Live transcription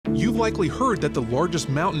You've likely heard that the largest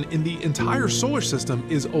mountain in the entire solar system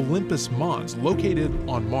is Olympus Mons, located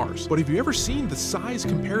on Mars. But have you ever seen the size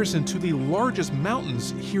comparison to the largest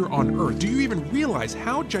mountains here on Earth? Do you even realize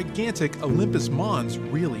how gigantic Olympus Mons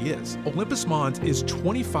really is? Olympus Mons is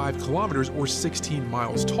 25 kilometers or 16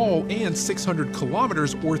 miles tall and 600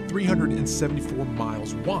 kilometers or 374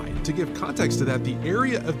 miles wide. To give context to that, the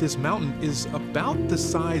area of this mountain is about the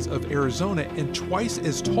size of Arizona and twice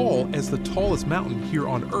as tall as the tallest mountain here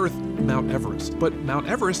on Earth, Mount Everest. But Mount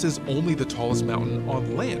Everest is only the tallest mountain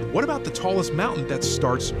on land. What about the tallest mountain that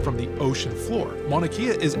starts from the ocean floor? Mauna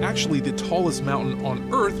Loa is actually the tallest mountain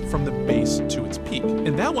on Earth from the base to its peak.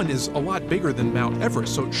 And that one is a lot bigger than Mount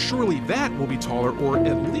Everest, so surely that will be taller or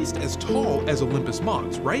at least as tall as Olympus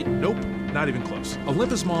Mons, right? Nope. Not even close.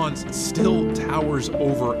 Olympus Mons still towers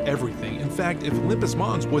over everything. In fact, if Olympus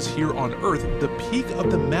Mons was here on Earth, the peak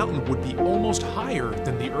of the mountain would be almost higher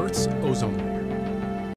than the Earth's ozone layer.